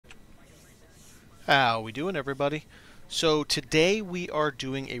How we doing, everybody? So today we are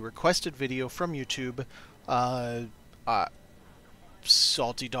doing a requested video from YouTube. Uh, uh,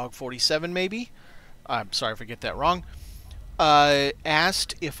 Salty Dog 47, maybe. I'm sorry if I get that wrong.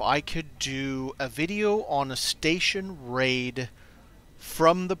 Asked if I could do a video on a station raid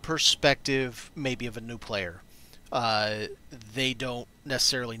from the perspective, maybe, of a new player. Uh, they don't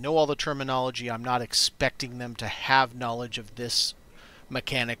necessarily know all the terminology. I'm not expecting them to have knowledge of this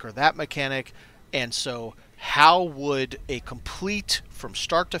mechanic or that mechanic. And so, how would a complete, from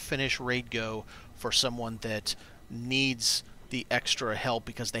start to finish raid go for someone that needs the extra help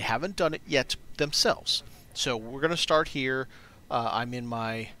because they haven't done it yet themselves? So, we're going to start here. I'm in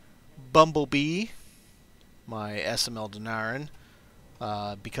my Bumblebee, my SML Denarin.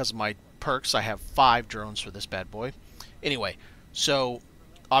 Because of my perks, I have 5 drones for this bad boy. Anyway, so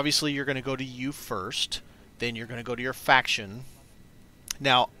obviously you're going to go to you first, then you're going to go to your faction.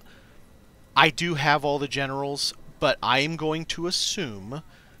 Now, I do have all the generals, but I am going to assume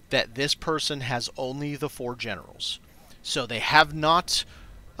that this person has only the 4 generals. So they have not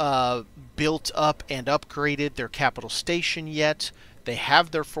built up and upgraded their capital station yet. They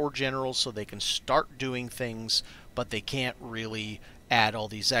have their 4 generals so they can start doing things, but they can't really add all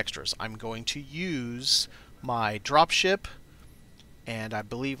these extras. I'm going to use my dropship, and I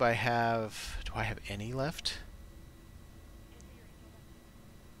believe I have... Do I have any left?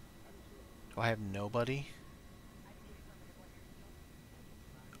 Do I have nobody?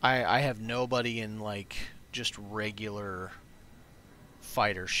 I have nobody in, like, just regular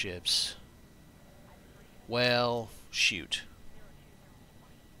fighter ships. Well, shoot.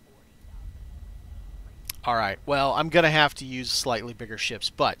 Alright, well, I'm going to have to use slightly bigger ships,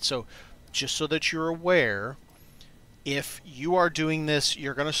 but, so, just so that you're aware, if you are doing this,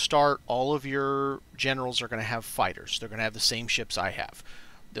 you're going to start, all of your generals are going to have fighters. They're going to have the same ships I have.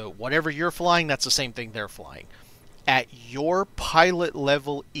 Whatever you're flying, that's the same thing they're flying. At your pilot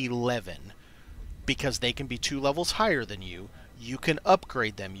level 11, because they can be 2 levels higher than you, you can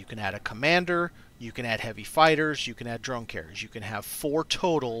upgrade them. You can add a commander, you can add heavy fighters, you can add drone carriers. You can have 4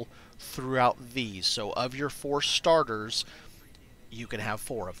 total throughout these. So of your 4 starters, you can have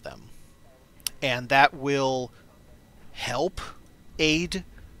 4 of them. And that will help aid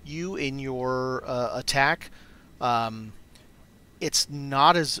you in your attack. It's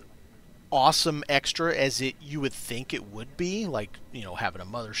not as awesome extra as you would think it would be, like, you know, having a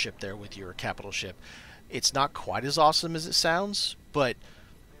mothership there with your capital ship. It's not quite as awesome as it sounds, but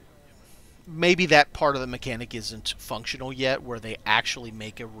maybe that part of the mechanic isn't functional yet where they actually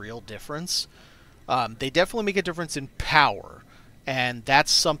make a real difference. They definitely make a difference in power, and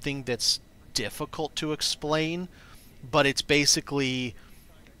that's something that's difficult to explain, but it's basically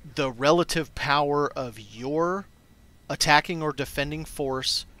the relative power of your attacking or defending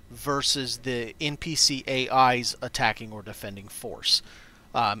force versus the NPC AI's attacking or defending force.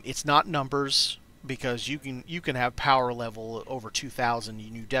 It's not numbers, because you can have power level over 2,000,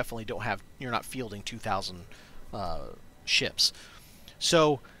 and you definitely don't have, you're not fielding 2,000 ships.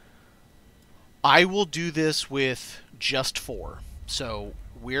 So I will do this with just 4. So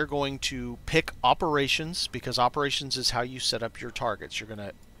we're going to pick operations, because operations is how you set up your targets. You're going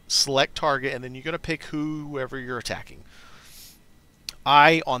to select target, and then you're going to pick whoever you're attacking.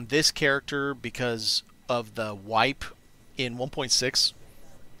 On this character, because of the wipe in 1.6,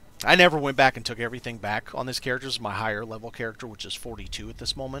 I never went back and took everything back on this character. This is my higher level character, which is 42 at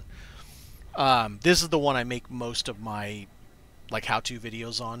this moment. This is the one I make most of my, like, how-to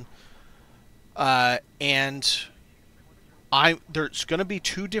videos on. And there's going to be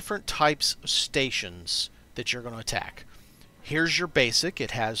 2 different types of stations that you're going to attack. Here's your basic.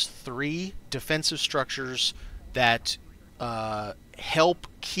 It has 3 defensive structures that help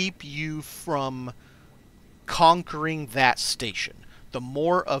keep you from conquering that station. The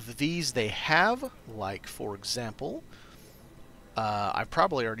more of these they have, like, for example, I've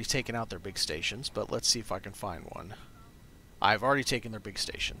probably already taken out their big stations, but let's see if I can find one. I've already taken their big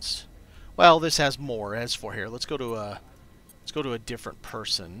stations. Well, this has more. As for here, let's go to a different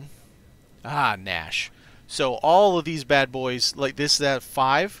person. Ah, Nash. So all of these bad boys, like this, that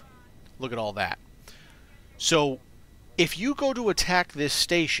 5. Look at all that. So if you go to attack this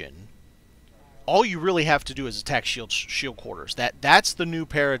station, all you really have to do is attack shield quarters. That's the new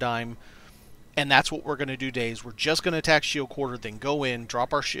paradigm, and that's what we're going to do today. We're just going to attack shield quarter, then go in,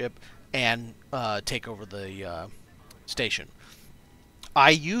 drop our ship, and take over the station.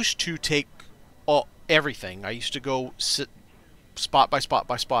 I used to take everything. I used to go spot by spot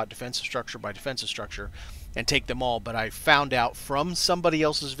by spot, defensive structure by defensive structure, and take them all. But I found out from somebody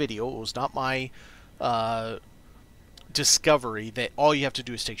else's video, it was not my discovery, that all you have to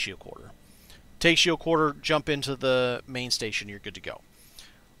do is take shield quarter. Take shield quarter, jump into the main station, you're good to go.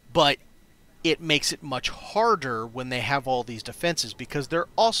 But it makes it much harder when they have all these defenses, because they're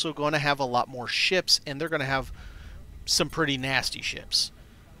also going to have a lot more ships, and they're going to have some pretty nasty ships.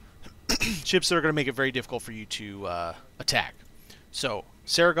 Ships that are going to make it very difficult for you to attack. So,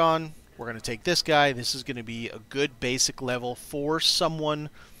 Saragon, we're going to take this guy. This is going to be a good basic level for someone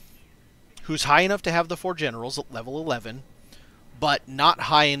who's high enough to have the 4 generals at level 11, but not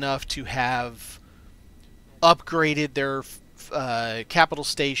high enough to have upgraded their capital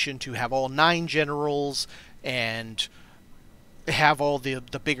station to have all 9 generals and have all the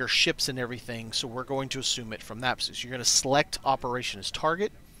bigger ships and everything. So we're going to assume it from that position. You're going to select operation as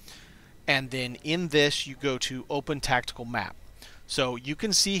target, and then in this you go to open tactical map. So you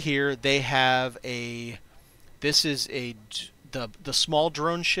can see here they have this is the small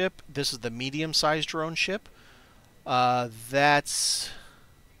drone ship. This is the medium-sized drone ship. That's...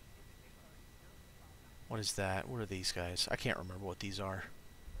 What is that? What are these guys? I can't remember what these are.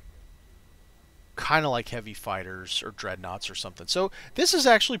 Kind of like heavy fighters or dreadnoughts or something. So this is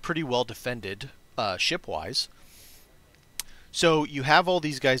actually pretty well defended ship-wise. So you have all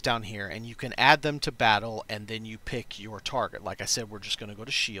these guys down here, and you can add them to battle, and then you pick your target. Like I said, we're just going to go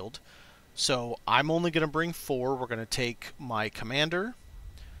to shield. So I'm only going to bring 4. We're going to take my commander.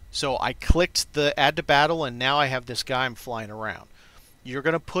 So I clicked the add to battle, and now I have this guy I'm flying around. You're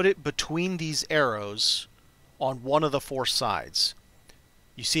going to put it between these arrows on one of the 4 sides.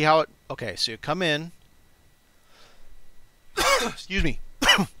 You see how it... Okay, so you come in. Excuse me.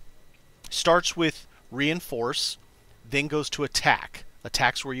 Starts with reinforce, then goes to attack.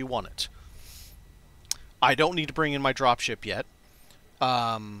 Attack's where you want it. I don't need to bring in my dropship yet.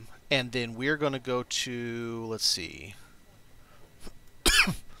 And then we're going to go to... Let's see.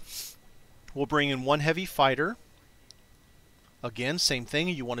 We'll bring in 1 heavy fighter. Again, same thing.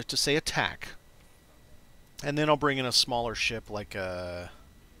 You want it to say attack. And then I'll bring in a smaller ship like the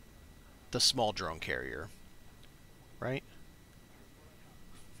small drone carrier. Right?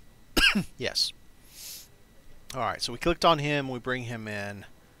 Yes. Alright, so we clicked on him. We bring him in.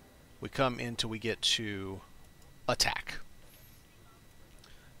 We come in till we get to attack.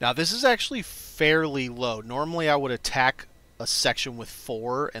 Now, this is actually fairly low. Normally, I would attack a section with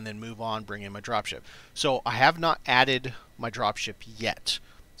 4 and then move on, bring in my dropship. So I have not added my dropship yet.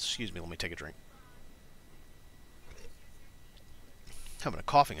 Excuse me, let me take a drink. Having a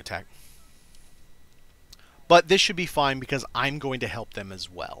coughing attack. But this should be fine because I'm going to help them as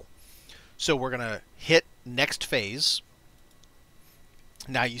well. So we're going to hit next phase.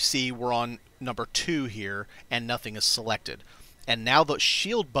 Now you see we're on number 2 here and nothing is selected. And now the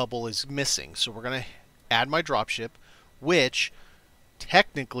shield bubble is missing. So we're going to add my dropship, which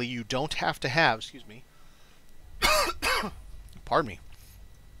technically you don't have to have. Excuse me. Pardon me.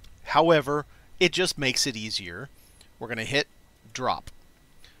 However, it just makes it easier. We're going to hit drop.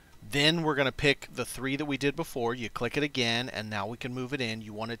 Then we're going to pick the 3 that we did before. You click it again, and now we can move it in.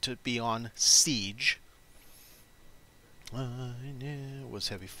 You want it to be on siege. It was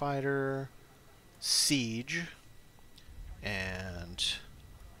heavy fighter, siege, and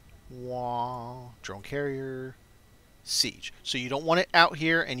drone carrier, siege. So you don't want it out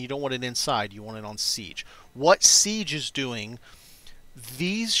here, and you don't want it inside. You want it on siege. What siege is doing,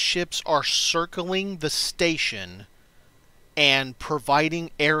 these ships are circling the station and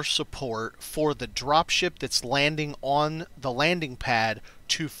providing air support for the dropship that's landing on the landing pad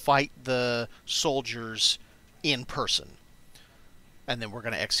to fight the soldiers in person. And then we're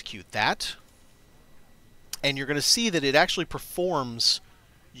going to execute that. And you're going to see that it actually performs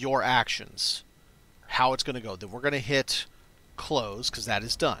your actions, how it's going to go. Then we're going to hit close because that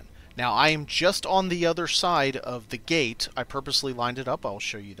is done. Now I am just on the other side of the gate. I purposely lined it up. I'll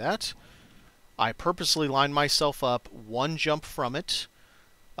show you that. I purposely lined myself up 1 jump from it.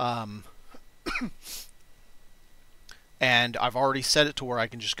 And I've already set it to where I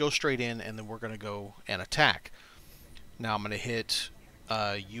can just go straight in, and then we're going to go and attack. Now I'm going to hit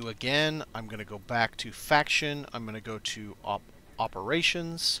U again. I'm going to go back to faction. I'm going to go to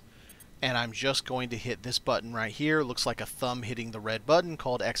operations. And I'm just going to hit this button right here. It looks like a thumb hitting the red button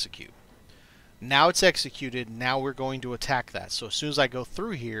called execute. Now it's executed. Now we're going to attack that. So as soon as I go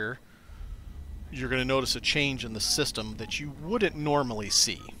through here, you're going to notice a change in the system that you wouldn't normally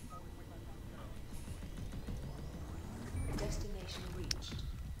see.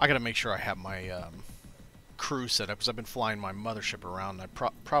 I got to make sure I have my crew set up because I've been flying my mothership around. And I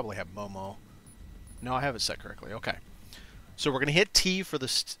probably have Momo. No, I have it set correctly. Okay. So we're going to hit T for the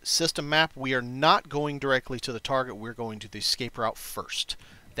system map. We are not going directly to the target. We're going to the escape route first.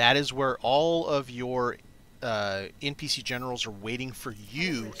 That is where all of your NPC generals are waiting for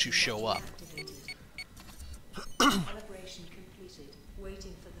you to show up.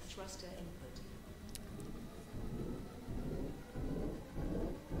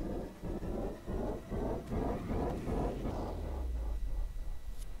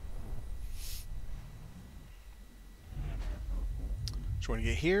 we're going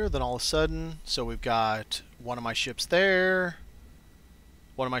to get here, then all of a sudden, so we've got one of my ships there,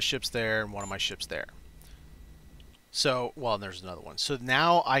 one of my ships there, and one of my ships there. So, well, there's another one. So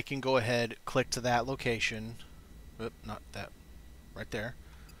now I can go ahead, click to that location. Oop, not that. Right there.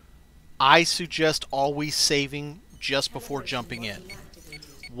 I suggest always saving just before jumping in.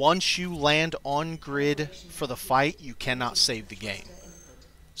 Once you land on grid for the fight, you cannot save the game.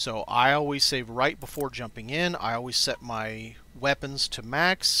 So I always save right before jumping in. I always set my weapons to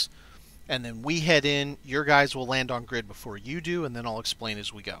max. And then we head in. Your guys will land on grid before you do, and then I'll explain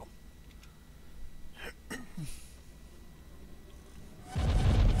as we go.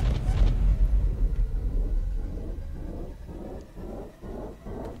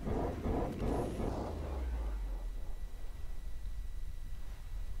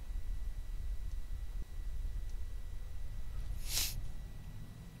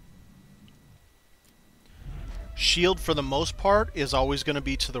 Shield, for the most part, is always going to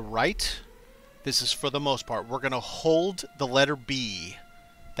be to the right. This is for the most part. We're going to hold the letter B.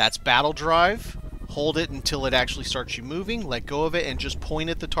 That's battle drive. Hold it until it actually starts you moving. Let go of it and just point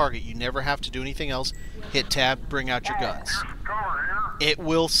at the target. You never have to do anything else. Hit tab, bring out your guns. It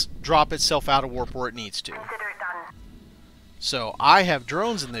will drop itself out of warp where it needs to. So I have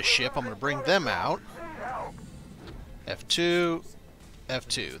drones in this ship. I'm going to bring them out. F2,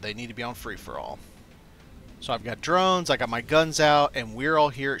 F2. They need to be on free-for-all. So I've got drones, I got my guns out, and we're all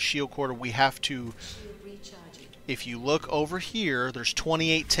here at Shield Quarter. We have to, if you look over here, there's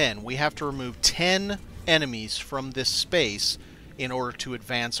 2810. We have to remove 10 enemies from this space in order to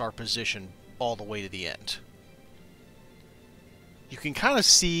advance our position all the way to the end. You can kind of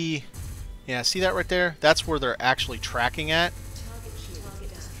see, yeah, see that right there? That's where they're actually tracking at.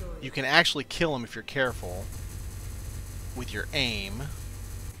 You can actually kill them if you're careful with your aim.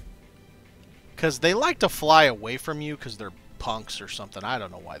 Because they like to fly away from you because they're punks or something. I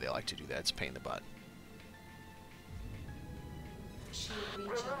don't know why they like to do that. It's a pain in the butt.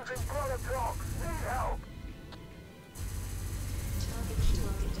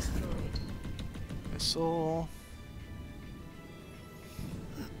 Missile.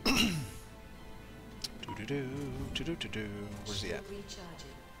 Do-do-do. Where's he at?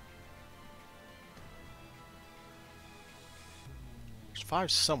 There's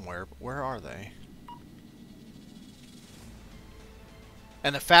 5 somewhere, but where are they?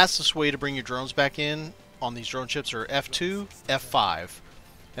 And the fastest way to bring your drones back in on these drone ships are F2, F5.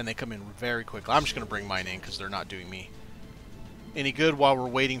 And they come in very quickly. I'm just going to bring mine in because they're not doing me any good while we're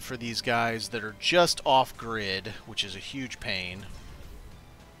waiting for these guys that are just off grid, which is a huge pain.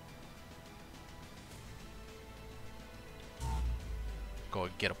 Go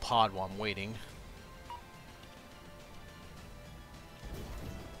get a pod while I'm waiting.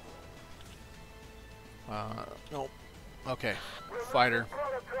 Nope. Okay. Fighter.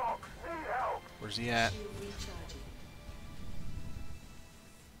 Where's he at?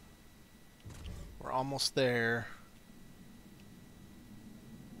 We're almost there.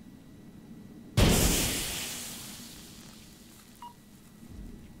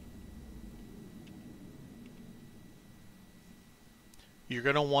 You're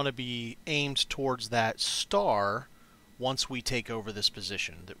going to want to be aimed towards that star once we take over this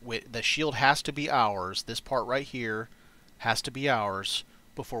position. The shield has to be ours. This part right here has to be ours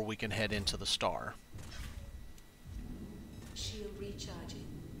before we can head into the star. Shield recharging.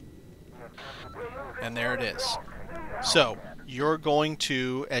 And there it is. So, you're going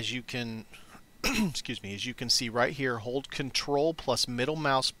to, as you can, excuse me, as you can see right here, hold Control plus middle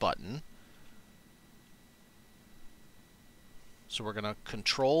mouse button. So we're going to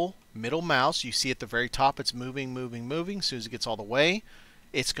control middle mouse. You see at the very top it's moving, moving, moving. As soon as it gets all the way,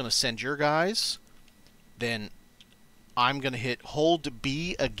 it's going to send your guys. Then I'm going to hit hold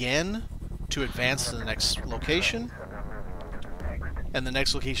B again to advance to the next location. And the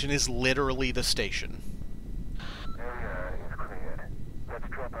next location is literally the station.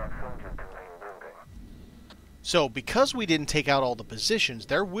 So because we didn't take out all the positions,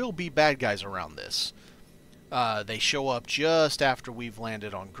 there will be bad guys around this. They show up just after we've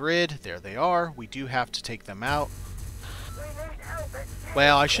landed on grid. There they are. We do have to take them out.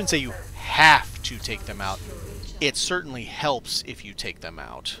 Well, I shouldn't say you have to take them out. It certainly helps if you take them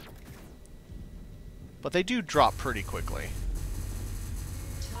out. But they do drop pretty quickly.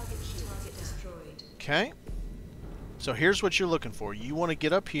 Okay. So here's what you're looking for. You want to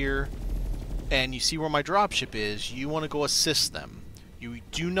get up here, and you see where my dropship is. You want to go assist them. You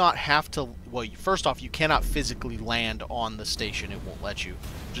do not have to, well, first off, you cannot physically land on the station. It won't let you.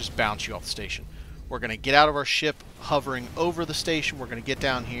 Just bounce you off the station. We're going to get out of our ship, hovering over the station. We're going to get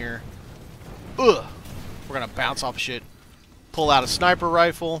down here. Ugh! We're going to bounce off shit. pull out a sniper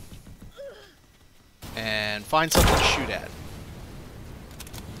rifle, and find something to shoot at.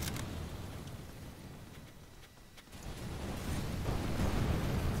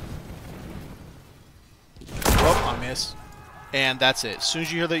 Oh, I miss. And that's it. As soon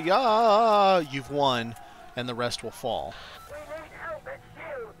as you hear the "yah," you've won, and the rest will fall.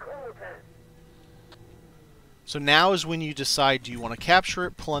 So now is when you decide, do you want to capture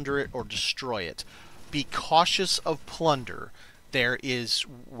it, plunder it, or destroy it? Be cautious of plunder. There is,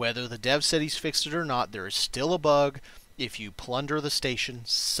 whether the dev said he's fixed it or not, there is still a bug. If you plunder the station,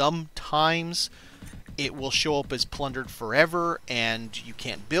 sometimes it will show up as plundered forever and you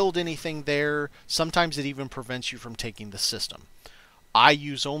can't build anything there. Sometimes it even prevents you from taking the system. I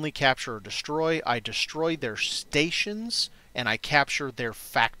use only capture or destroy. I destroy their stations and I capture their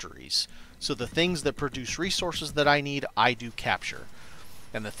factories. So the things that produce resources that I need, I do capture.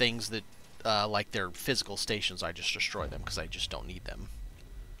 And the things that, like their physical stations, I just destroy them because I just don't need them.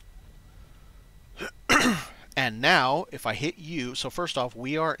 And now, if I hit U, so first off,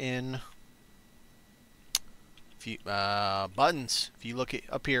 we are in buttons. If you look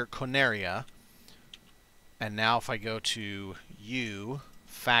up here, Conaria. And now if I go to U,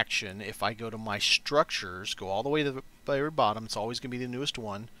 faction, if I go to my structures, go all the way to the very bottom, it's always going to be the newest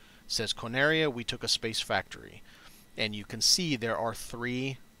one. It says Conaria, we took a space factory. And you can see there are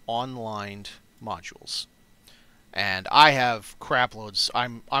 3 online modules. And I have crap loads.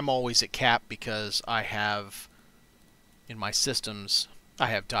 I'm always at cap because I have, in my systems, I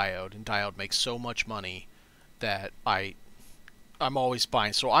have Diode. And Diode makes so much money that I'm always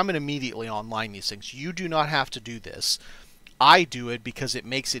buying. So I'm going to immediately online these things. You do not have to do this. I do it because it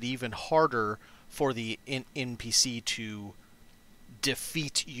makes it even harder for the NPC to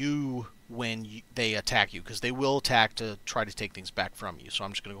defeat you when they attack you, because they will attack to try to take things back from you. So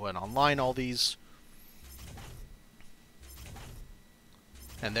I'm just going to go ahead and online all these.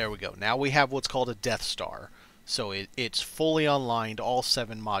 And there we go. Now we have what's called a Death Star. So it's fully online, all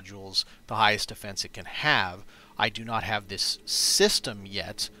 7 modules, the highest defense it can have. I do not have this system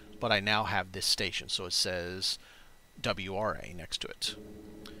yet, but I now have this station. So it says WRA next to it.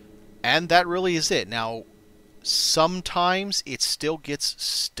 And that really is it. Now, sometimes it still gets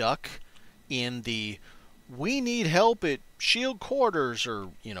stuck in the "we need help at shield quarters," or,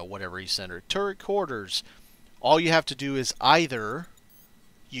 you know, whatever you send, or turret quarters. All you have to do is either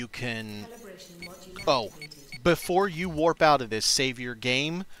you can... Oh, before you warp out of this, save your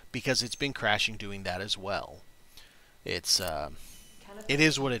game, because it's been crashing doing that as well. It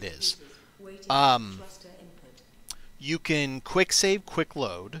is what it is. You can quick save, quick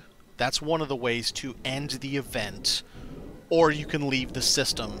load. That's one of the ways to end the event, or you can leave the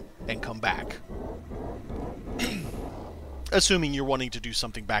system and come back. Assuming you're wanting to do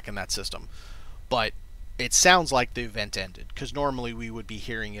something back in that system. But it sounds like the event ended, because normally we would be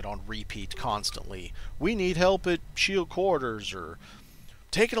hearing it on repeat constantly. "We need help at shield quarters," or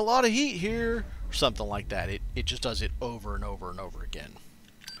 "taking a lot of heat here," or something like that. It just does it over and over and over again.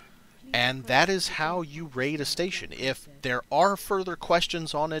 And that is how you raid a station. If there are further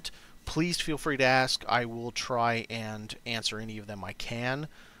questions on it, please feel free to ask. I will try and answer any of them I can.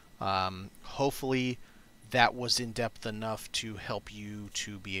 Hopefully that was in-depth enough to help you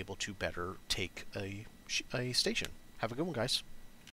to be able to better take a station. Have a good one, guys.